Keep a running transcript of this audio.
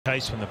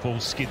Case when the ball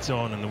skids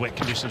on and the wet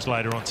conditions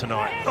later on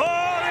tonight.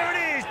 Oh, there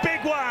it is,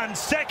 big one,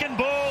 second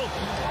ball.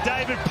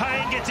 David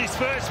Payne gets his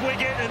first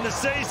wicket in the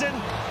season,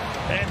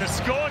 and the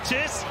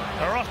Scorchers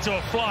are off to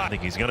a fly. I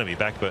think he's going to be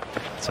back, but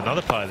it's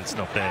another player that's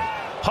not there.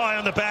 High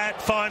on the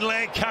bat, fine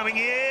leg coming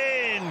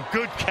in,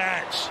 good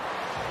catch.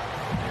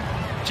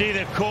 Gee,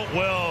 they've caught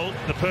well,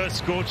 the Perth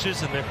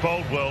Scorchers, and they've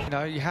bowled well. You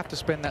know, you have to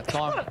spend that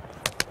time.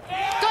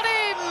 Got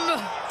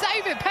him!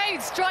 David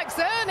Payne strikes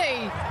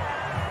early.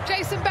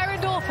 Jason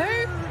Berendorf,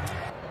 who?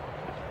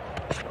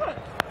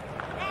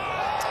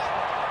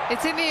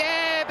 It's in the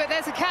air, but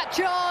there's a catch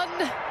on,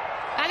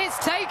 and it's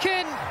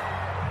taken.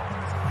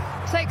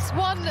 Takes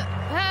one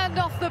hand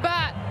off the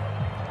bat.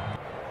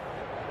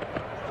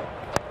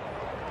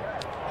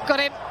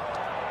 Got him.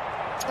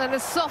 And the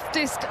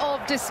softest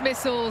of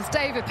dismissals.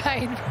 David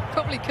Payne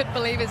probably couldn't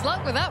believe his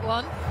luck with that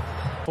one.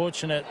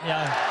 Fortunate,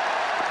 yeah.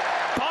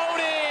 Bowled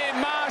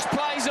him. Marsh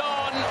plays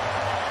on.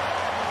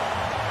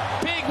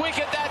 Big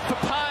wicket that for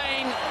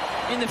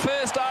Payney in the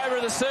first over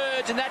of the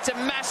surge, and that's a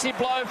massive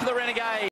blow for the Renegades.